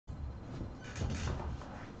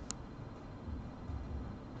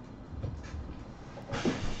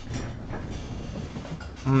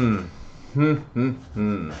Hmm.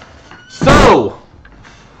 So,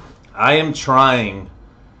 I am trying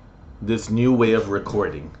this new way of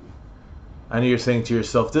recording. I know you're saying to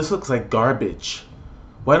yourself, this looks like garbage.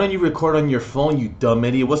 Why don't you record on your phone, you dumb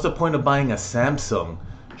idiot? What's the point of buying a Samsung?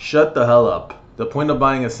 Shut the hell up. The point of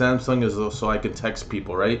buying a Samsung is so I can text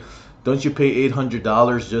people, right? Don't you pay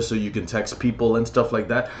 $800 just so you can text people and stuff like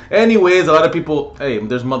that? Anyways, a lot of people, hey,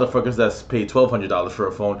 there's motherfuckers that pay $1,200 for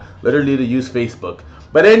a phone, literally to use Facebook.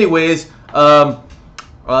 But anyways,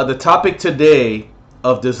 the topic today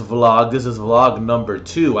of this is vlog number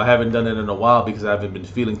 2. I haven't done it in a while because I haven't been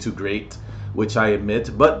feeling too great, which I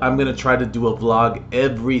admit. But I'm gonna try to do a vlog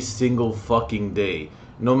every single fucking day,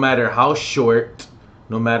 no matter how short,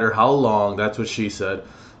 no matter how long. That's what she said.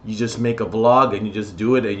 You just make a vlog and you just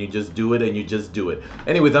do it and you just do it and you just do it.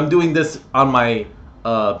 Anyways, I'm doing this on my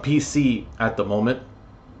PC at the moment.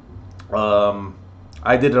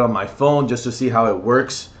 I did it on my phone just to see how it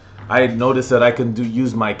works. I noticed that I can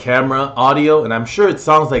use my camera audio, and I'm sure it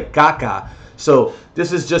sounds like caca. So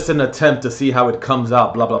this is just an attempt to see how it comes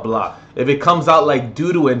out, blah, blah, blah. If it comes out like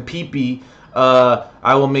doo-doo and pee-pee,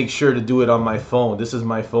 I will make sure to do it on my phone. This is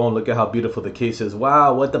my phone. Look at how beautiful the case is.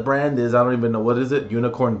 Wow, what the brand is, I don't even know. What is it?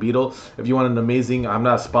 Unicorn Beetle. If you want an amazing, I'm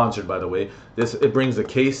not sponsored, by the way. It brings a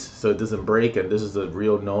case so it doesn't break, and this is a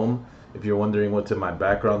real gnome. If you're wondering what's in my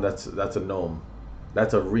background, that's a gnome.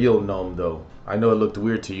 That's a real gnome, though. I know it looked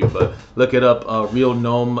weird to you, but look it up. Real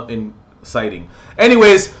gnome in sighting.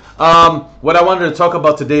 Anyways, what I wanted to talk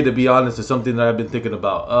about today, to be honest, is something that I've been thinking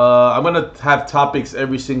about. I'm going to have topics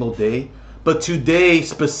every single day. But today,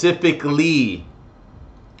 specifically,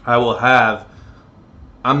 I'm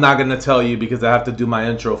not going to tell you because I have to do my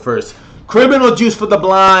intro first. Criminal Juice for the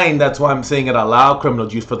Blind. That's why I'm saying it out loud. Criminal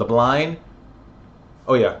Juice for the Blind.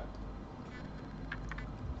 Oh, yeah.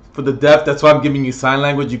 For the deaf, that's why I'm giving you sign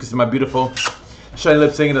language. You can see my beautiful shiny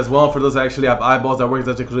lips singing as well. For those that actually have eyeballs that work,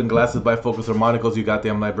 that's including glasses, bifocals, or monocles, you got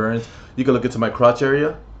them my burns. You can look into my crotch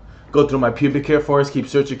area. Go through my pubic hair forest. Keep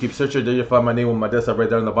searching, keep searching. There you find my name with my desktop right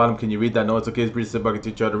there on the bottom. Can you read that? No, it's okay. It's pretty simple. I can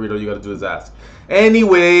teach you how to read. All you got to do is ask.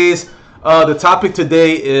 Anyways, the topic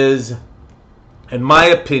today is, in my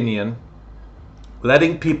opinion,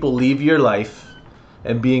 letting people leave your life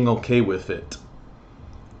and being okay with it.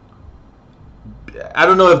 I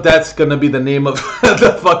don't know if that's gonna be the name of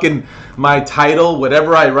my title.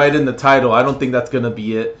 Whatever I write in the title, I don't think that's gonna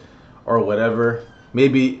be it, or whatever.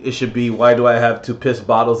 Maybe it should be, why do I have 2 piss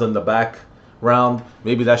bottles in the background?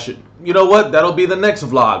 Maybe that should, you know what? That'll be the next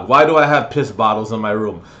vlog. Why do I have piss bottles in my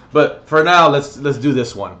room? But for now, let's do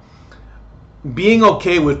this one. Being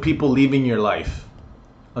okay with people leaving your life.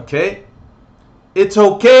 Okay? It's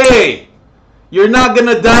okay. You're not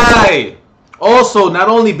gonna die. Also, not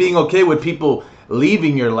only being okay with people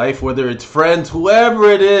leaving your life, whether it's friends, whoever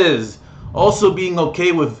it is, also being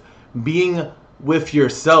okay with being with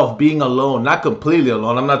yourself, being alone, not completely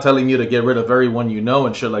alone. I'm not telling you to get rid of everyone you know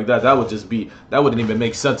and shit like that. That wouldn't even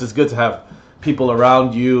make sense. It's good to have people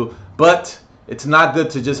around you, but it's not good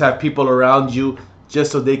to just have people around you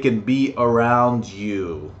just so they can be around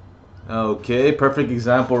you. Okay, perfect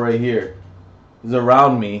example right here. He's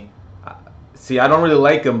around me. See, I don't really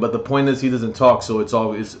like him, but the point is he doesn't talk, so it's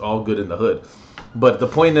all good in the hood. But the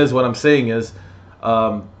point is, what I'm saying is,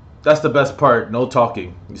 that's the best part, no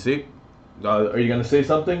talking. You see? Are you going to say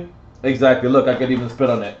something? Exactly. Look, I can even spit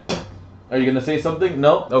on it. Are you going to say something?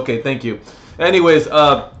 No? Okay, thank you. Anyways,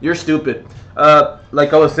 you're stupid.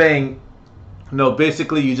 Like I was saying, no,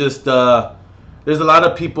 basically you just, there's a lot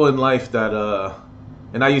of people in life that,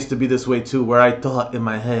 and I used to be this way too, where I thought in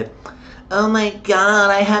my head, oh my god,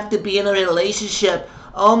 I have to be in a relationship.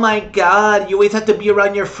 Oh my god, you always have to be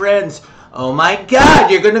around your friends. Oh my god,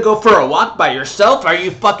 you're gonna go for a walk by yourself? Are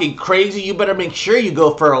you fucking crazy? You better make sure you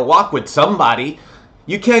go for a walk with somebody.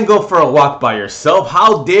 You can't go for a walk by yourself.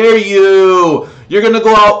 How dare you? You're gonna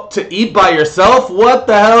go out to eat by yourself? What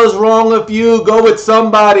the hell is wrong with you? Go with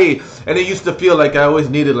somebody. And it used to feel like I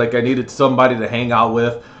needed somebody to hang out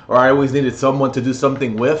with, or I always needed someone to do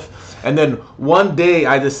something with. And then one day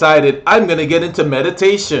I decided I'm gonna get into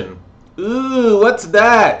meditation. Ooh, what's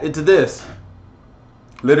that? It's this.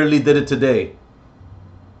 Literally did it today.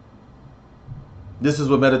 This is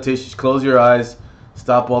what meditation is. Close your eyes.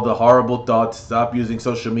 Stop all the horrible thoughts. Stop using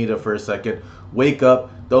social media for a second. Wake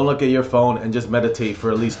up. Don't look at your phone and just meditate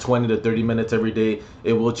for at least 20 to 30 minutes every day.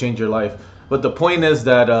 It will change your life. But the point is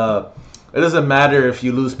that it doesn't matter if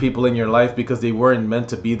you lose people in your life because they weren't meant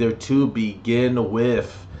to be there to begin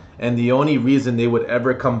with. And the only reason they would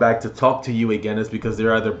ever come back to talk to you again is because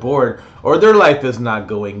they're either bored or their life is not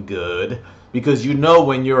going good. because you know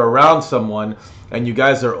when you're around someone and you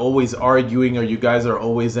guys are always arguing, or you guys are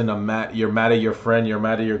always in you're mad at your friend, you're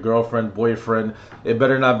mad at your girlfriend, boyfriend, it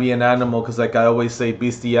better not be an animal, because like I always say,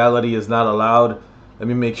 bestiality is not allowed. Let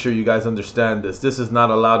me make sure you guys understand this. This is not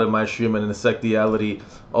allowed in my stream, and insectiality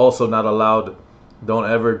also not allowed. Don't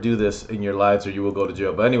ever do this in your lives or you will go to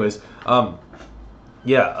jail. But anyways, I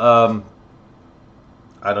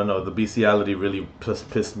don't know. The bestiality really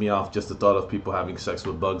pissed me off, just the thought of people having sex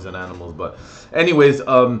with bugs and animals. But anyways,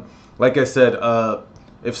 like I said,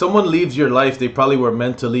 if someone leaves your life, they probably were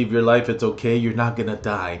meant to leave your life. It's okay. You're not going to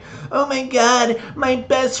die. Oh my God, my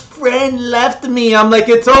best friend left me. I'm like,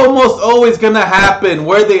 it's almost always going to happen.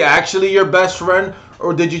 Were they actually your best friend?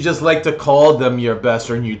 Or did you just like to call them your best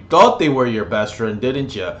friend? You thought they were your best friend,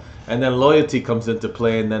 didn't you? And then loyalty comes into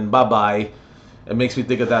play, and then bye-bye. It makes me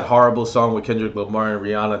think of that horrible song with Kendrick Lamar and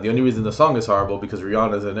Rihanna. The only reason the song is horrible because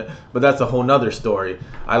Rihanna's in it, but that's a whole nother story.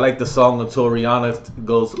 I like the song until Rihanna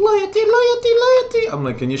goes, loyalty, loyalty, loyalty. I'm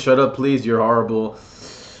like, can you shut up, please? You're horrible.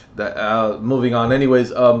 That moving on.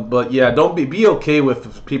 Anyways, but yeah, don't be okay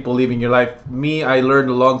with people leaving your life. Me, I learned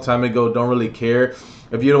a long time ago, don't really care.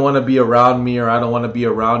 If you don't want to be around me or I don't want to be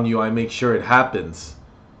around you, I make sure it happens.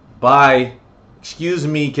 Bye. Excuse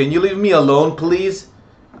me, can you leave me alone, please?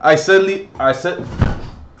 I said,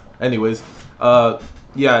 anyways,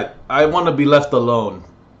 yeah, I want to be left alone.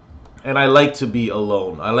 And I like to be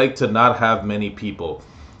alone. I like to not have many people.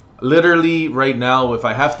 Literally, right now, if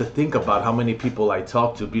I have to think about how many people I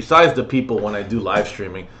talk to, besides the people when I do live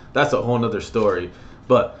streaming, that's a whole nother story.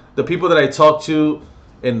 But the people that I talk to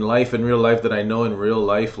in life, in real life, that I know in real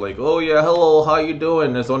life, like, oh yeah, hello, how you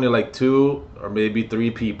doing? There's only like 2 or maybe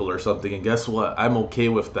 3 people or something. And guess what? I'm okay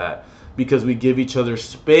with that. Because we give each other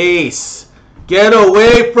space. Get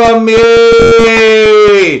away from me!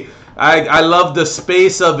 I love the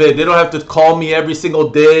space of it. They don't have to call me every single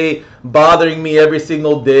day, bothering me every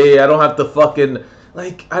single day. I don't have to fucking,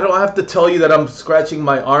 like, I don't have to tell you that I'm scratching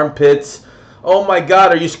my armpits. Oh my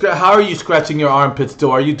God, how are you scratching your armpits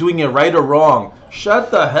though? Are you doing it right or wrong?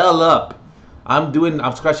 Shut the hell up. I'm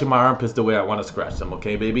scratching my armpits the way I want to scratch them,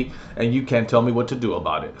 okay, baby? And you can't tell me what to do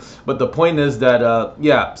about it. But the point is that,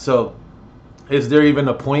 yeah, so is there even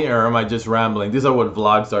a point, or am I just rambling? These are what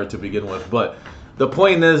vlogs are to begin with. But the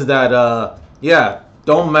point is that, yeah,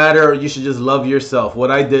 don't matter. You should just love yourself.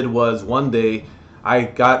 What I did was one day I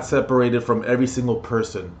got separated from every single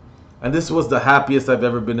person. And this was the happiest I've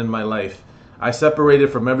ever been in my life. I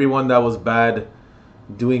separated from everyone that was bad,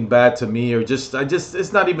 doing bad to me, or it's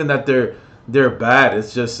not even that they're bad.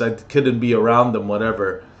 It's just I couldn't be around them,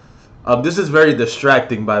 whatever. This is very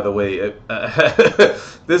distracting, by the way.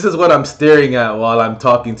 This is what I'm staring at while I'm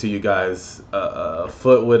talking to you guys. A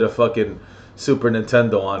foot with a fucking Super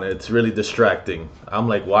Nintendo on it. It's really distracting. I'm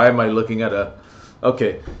like, why am I looking at a...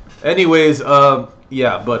 Okay. Anyways,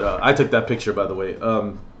 yeah, but I took that picture, by the way.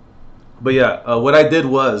 But yeah, what I did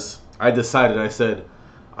was I said,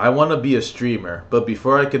 I want to be a streamer, but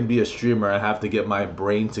before I can be a streamer, I have to get my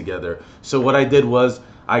brain together. So what I did was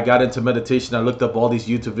I got into meditation. I looked up all these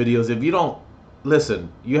YouTube videos. If you don't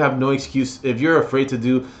listen, you have no excuse. If you're afraid to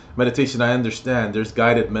do meditation, I understand. There's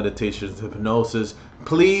guided meditations, hypnosis.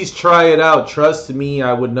 Please try it out. Trust me,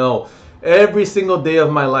 I would know. Every single day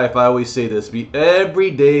of my life, I always say this. Every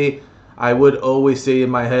day, I would always say in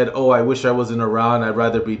my head, oh, I wish I wasn't around. I'd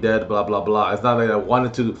rather be dead, blah, blah, blah. It's not that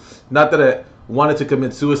I wanted to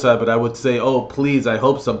commit suicide, but I would say, oh, please, I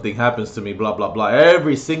hope something happens to me, blah, blah, blah.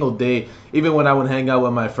 Every single day, even when I would hang out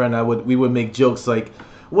with my friend, we would make jokes like,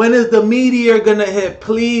 when is the meteor gonna hit?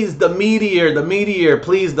 Please, the meteor,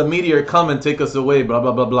 please, the meteor, come and take us away, blah,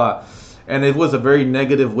 blah, blah, blah. And it was a very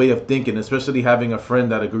negative way of thinking, especially having a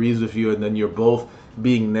friend that agrees with you and then you're both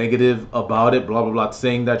being negative about it, blah, blah, blah,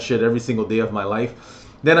 saying that shit every single day of my life.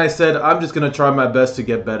 Then I said, I'm just gonna try my best to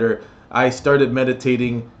get better. I started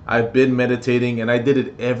meditating. I've been meditating, and I did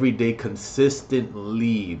it every day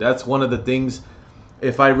consistently. That's one of the things.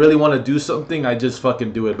 If I really want to do something, I just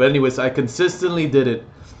fucking do it. But anyways, I consistently did it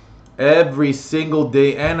every single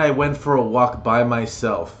day, and I went for a walk by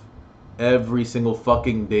myself every single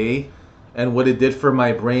fucking day. And what it did for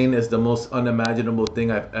my brain is the most unimaginable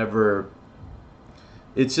thing I've ever...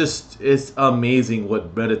 It's amazing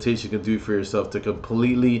what meditation can do for yourself to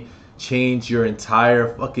completely change your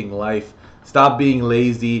entire fucking life. Stop being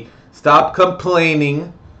lazy. Stop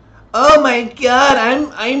complaining. Oh my God,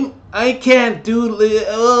 I can't do.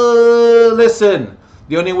 Listen,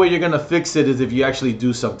 the only way you're gonna fix it is if you actually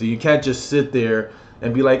do something. You can't just sit there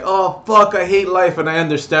and be like, oh fuck, I hate life, and I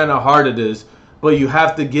understand how hard it is. But you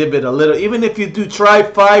have to give it a little. Even if you do try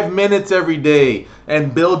 5 minutes every day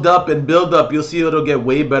and build up, you'll see it'll get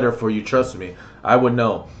way better for you. Trust me, I would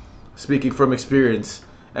know. speaking from experience.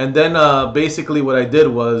 And then basically what I did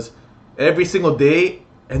was every single day,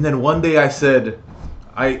 and then one day I said,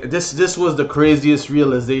 this was the craziest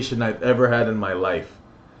realization I've ever had in my life.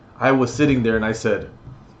 I was sitting there and I said,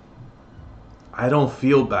 I don't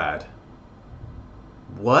feel bad.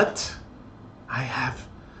 What?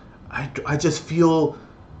 I just feel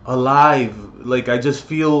alive. Like I just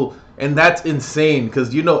feel, and that's insane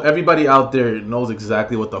because everybody out there knows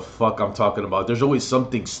exactly what the fuck I'm talking about. There's always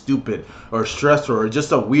something stupid or stressful or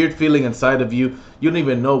just a weird feeling inside of you. You don't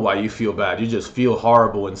even know why you feel bad. You just feel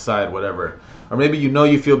horrible inside, whatever. Or maybe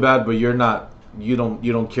you feel bad, but you're not. You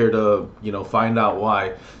don't care to find out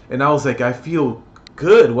why. And I was like, I feel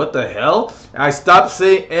good. What the hell? I stopped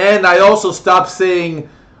saying, and I also stopped saying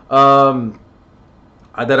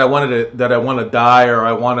that I want to die or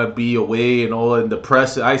I want to be away and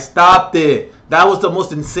depressed. I stopped it. That was the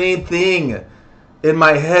most insane thing in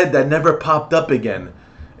my head that never popped up again.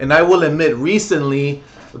 And I will admit, recently,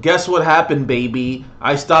 guess what happened, baby?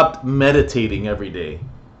 I stopped meditating every day.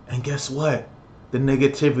 And guess what? The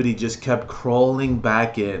negativity just kept crawling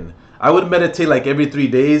back in. I would meditate like every 3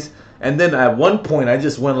 days. And then at one point, I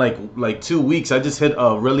just went like 2 weeks. I just hit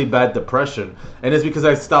a really bad depression. And it's because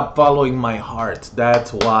I stopped following my heart.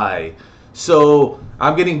 That's why. So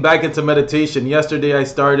I'm getting back into meditation. Yesterday I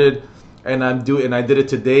started, and I did it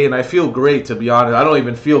today. And I feel great, to be honest. I don't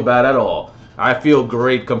even feel bad at all. I feel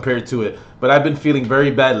great compared to it. But I've been feeling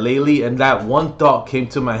very bad lately. And that one thought came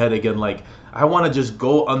to my head again. Like, I want to just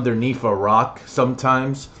go underneath a rock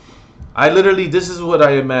sometimes. This is what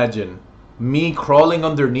I imagine. Me crawling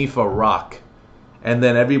underneath a rock, and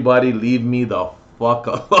then everybody leave me the fuck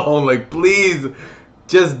alone. Like, please,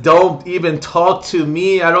 just don't even talk to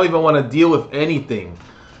me. I don't even want to deal with anything.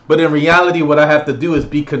 But in reality, what I have to do is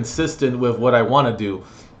be consistent with what I want to do,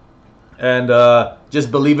 and just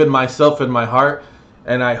believe in myself and my heart.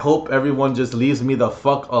 And I hope everyone just leaves me the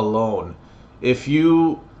fuck alone.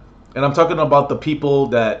 And I'm talking about the people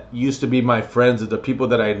that used to be my friends, the people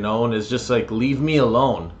that I known, is just like, leave me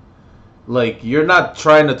alone. Like, you're not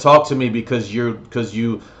trying to talk to me because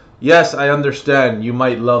yes, I understand, you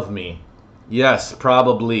might love me. Yes,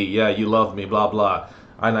 probably, yeah, you love me, blah, blah.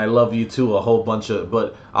 And I love you too,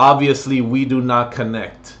 but obviously we do not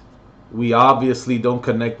connect. We obviously don't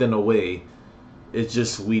connect in a way. It's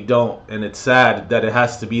just, we don't. And it's sad that it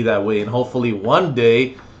has to be that way. And hopefully one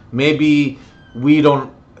day, maybe we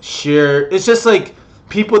don't share. It's just like,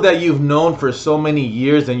 people that you've known for so many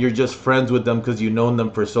years and you're just friends with them because you've known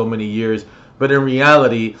them for so many years. But in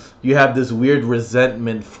reality, you have this weird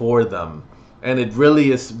resentment for them. And it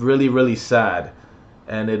really is really, really sad.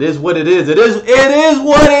 And it is what it is. It is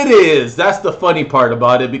what it is. That's the funny part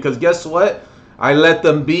about it. Because guess what? I let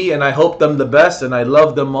them be and I hope them the best and I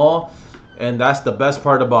love them all. And that's the best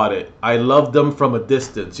part about it. I love them from a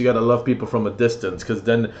distance. You got to love people from a distance because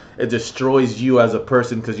then it destroys you as a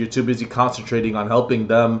person because you're too busy concentrating on helping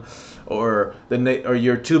them or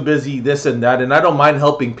you're too busy this and that. And I don't mind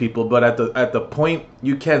helping people, but at the point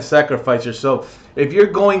you can't sacrifice yourself. If you're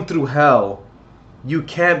going through hell, you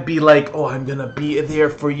can't be like, oh, I'm going to be there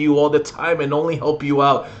for you all the time and only help you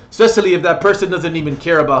out. Especially if that person doesn't even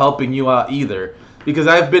care about helping you out either. Because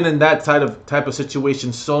I've been in that type of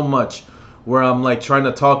situation so much. Where I'm like trying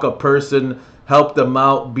to talk a person, help them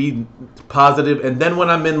out, be positive. And then when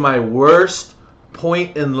I'm in my worst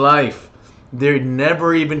point in life, they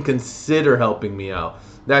never even consider helping me out.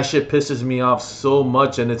 That shit pisses me off so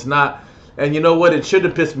much. And it's not, and you know what? It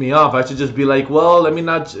shouldn't piss me off. I should just be like, well, let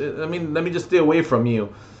me just stay away from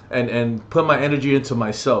you and put my energy into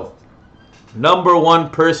myself. Number one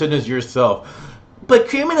person is yourself. But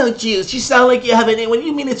criminal juice, you sound like you haven't, what do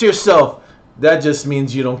you mean it's yourself? That just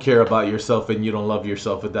means you don't care about yourself and you don't love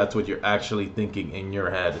yourself if that's what you're actually thinking in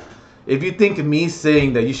your head. If you think me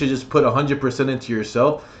saying that you should just put 100% into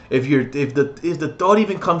yourself, if the thought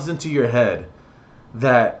even comes into your head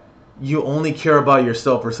that you only care about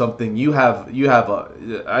yourself or something,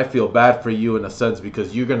 I feel bad for you in a sense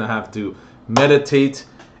because you're going to have to meditate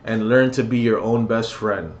and learn to be your own best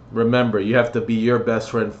friend. Remember, you have to be your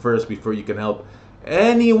best friend first before you can help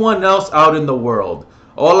anyone else out in the world.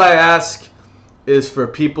 All I ask is for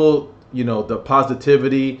people, the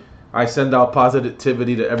positivity. I send out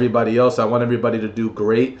positivity to everybody else. I want everybody to do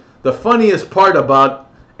great. The funniest part about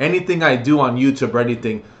anything I do on YouTube or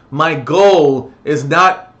anything, my goal is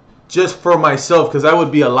not just for myself, because I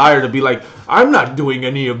would be a liar to be like, I'm not doing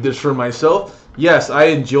any of this for myself. Yes, I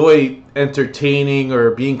enjoy entertaining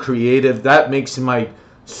or being creative. That makes my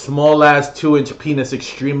small ass 2-inch penis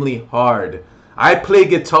extremely hard. I play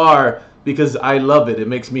guitar because I love it. It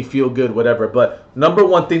makes me feel good, whatever. But number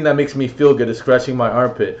one thing that makes me feel good is scratching my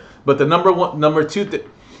armpit. But the number two thing,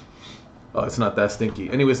 Oh, it's not that stinky.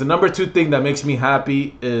 Anyways, the number 2 thing that makes me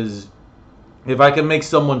happy is if I can make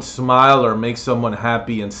someone smile or make someone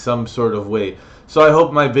happy in some sort of way. So I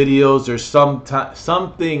hope my videos or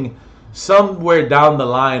something somewhere down the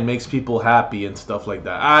line makes people happy and stuff like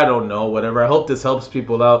that. I don't know, whatever. I hope this helps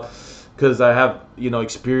people out because I have,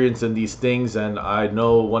 experience in these things and I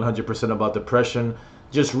know 100% about depression.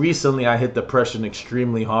 Just recently I hit depression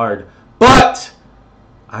extremely hard, but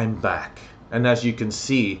I'm back. And as you can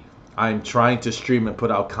see, I'm trying to stream and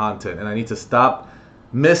put out content, and I need to stop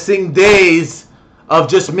missing days of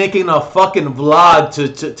just making a fucking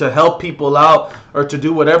vlog to help people out or to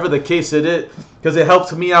do whatever the case it is, because it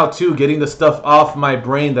helps me out too, getting the stuff off my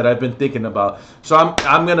brain that I've been thinking about. So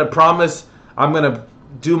I'm gonna promise I'm gonna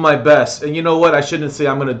do my best. And you know what? I shouldn't say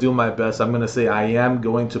I'm gonna do my best. I'm gonna say I am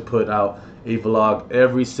going to put out a vlog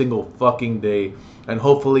every single fucking day, and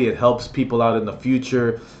hopefully it helps people out in the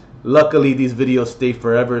future. Luckily these videos stay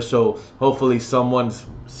forever, so hopefully someone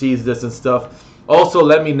sees this and stuff. Also,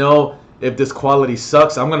 let me know if this quality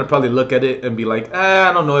sucks. I'm gonna probably look at it and be like,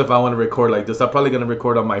 I don't know if I want to record like this. I'm probably gonna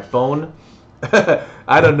record on my phone.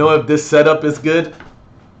 I don't know if this setup is good.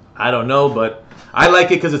 I don't know, but I like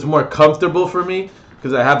it because it's more comfortable for me,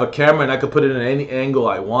 because I have a camera and I could put it in any angle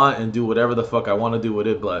I want and do whatever the fuck I want to do with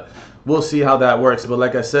it. But we'll see how that works. But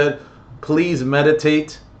like I said, please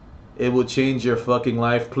meditate. It will change your fucking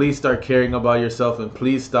life. Please start caring about yourself, and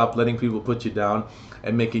please stop letting people put you down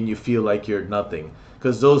and making you feel like you're nothing.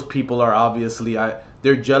 Because those people are obviously,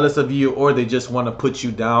 they're jealous of you, or they just want to put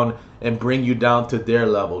you down and bring you down to their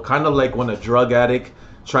level. Kind of like when a drug addict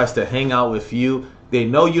tries to hang out with you. They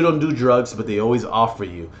know you don't do drugs, but they always offer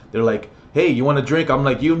you. They're like, hey, you want to drink? I'm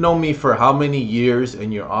like, you've known me for how many years,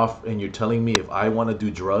 and you're telling me if I want to do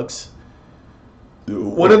drugs?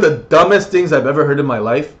 One of the dumbest things I've ever heard in my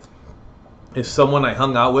life is someone I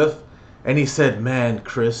hung out with, and he said, man,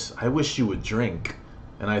 Chris, I wish you would drink.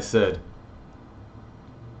 And I said,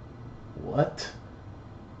 what?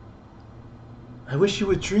 I wish you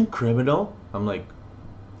would drink, criminal. I'm like,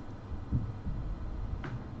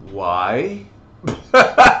 why?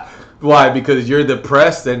 Why? Because you're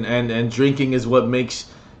depressed, and drinking is what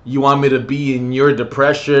makes you want me to be in your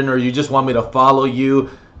depression, or you just want me to follow you.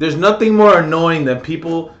 There's nothing more annoying than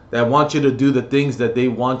people that want you to do the things that they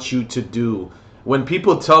want you to do. When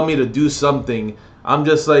people tell me to do something, I'm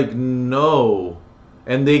just like, no.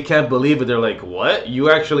 And they can't believe it. They're like, what? You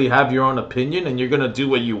actually have your own opinion and you're going to do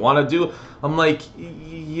what you want to do? I'm like,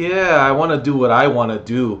 yeah, I want to do what I want to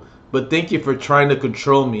do. But thank you for trying to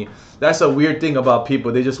control me. That's a weird thing about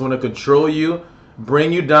people. They just want to control you,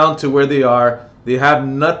 bring you down to where they are. They have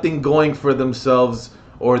nothing going for themselves,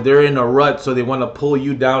 or they're in a rut, so they want to pull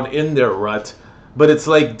you down in their rut. But it's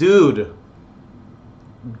like, dude,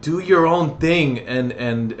 do your own thing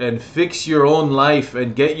and fix your own life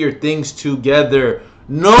and get your things together.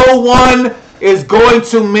 No one is going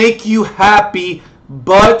to make you happy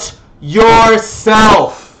but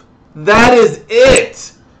yourself. That is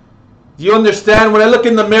it. Do you understand? When I look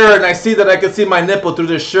in the mirror and I see that I can see my nipple through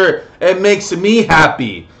this shirt, it makes me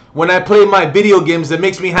happy. When I play my video games, it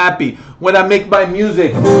makes me happy. When I make my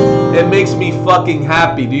music, it makes me fucking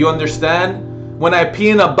happy. Do you understand? When I pee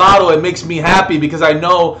in a bottle, it makes me happy because I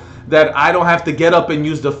know that I don't have to get up and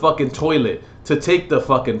use the fucking toilet to take the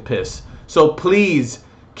fucking piss. So please,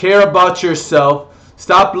 care about yourself.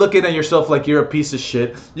 Stop looking at yourself like you're a piece of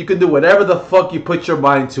shit. You can do whatever the fuck you put your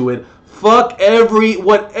mind to it. Fuck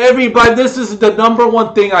what everybody, this is the number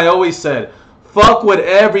one thing I always said. Fuck what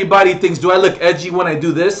everybody thinks. Do I look edgy when I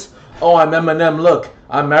do this? Oh, I'm Eminem. Look,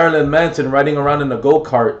 I'm Marilyn Manson riding around in a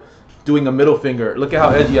go-kart doing a middle finger. Look at how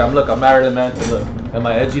edgy I am. Look, I'm Marilyn Manson. Look, am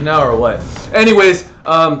I edgy now or what? Anyways,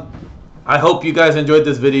 I hope you guys enjoyed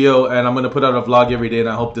this video, and I'm gonna put out a vlog every day, and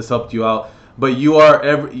I hope this helped you out. But you are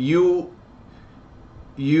everything.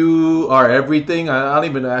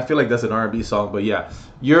 I feel like that's an R&B song, but yeah,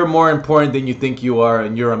 you're more important than you think you are,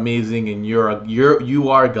 and you're amazing, and you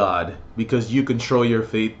are God, because you control your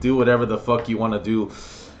fate. Do whatever the fuck you want to do.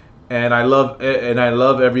 And I love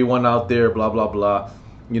everyone out there. Blah blah blah.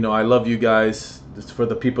 You know, I love you guys. It's for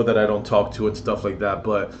the people that I don't talk to and stuff like that.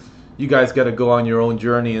 But you guys got to go on your own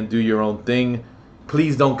journey and do your own thing.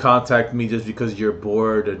 Please don't contact me just because you're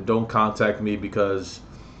bored, and don't contact me because,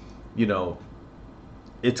 you know,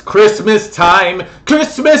 it's Christmas time.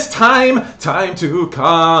 Christmas time. Time to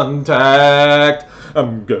contact.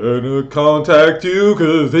 I'm gonna contact you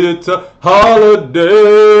because it's a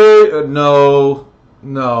holiday. No,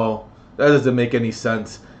 that doesn't make any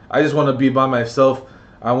sense. I just want to be by myself.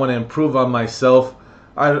 I want to improve on myself.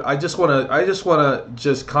 I just want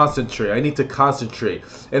to concentrate. I need to concentrate.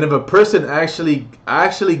 And if a person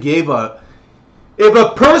actually gave a, If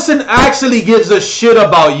a person actually gives a shit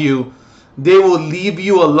about you, they will leave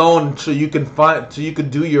you alone so you can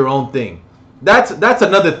do your own thing. That's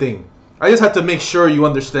another thing. I just have to make sure you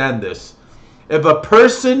understand this. If a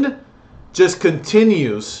person just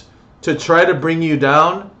continues to try to bring you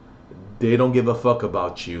down, they don't give a fuck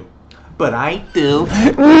about you. But I do.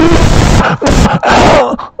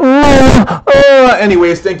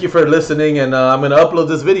 Anyways, thank you for listening, and I'm going to upload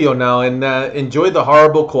this video now, and enjoy the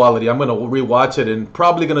horrible quality. I'm going to rewatch it and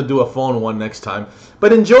probably going to do a phone one next time.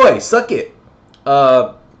 But enjoy. Suck it.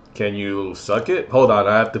 Can you suck it? Hold on.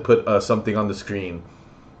 I have to put something on the screen.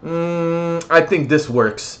 I think this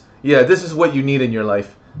works. Yeah, this is what you need in your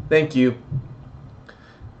life. Thank you.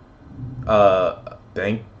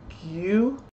 Thank you.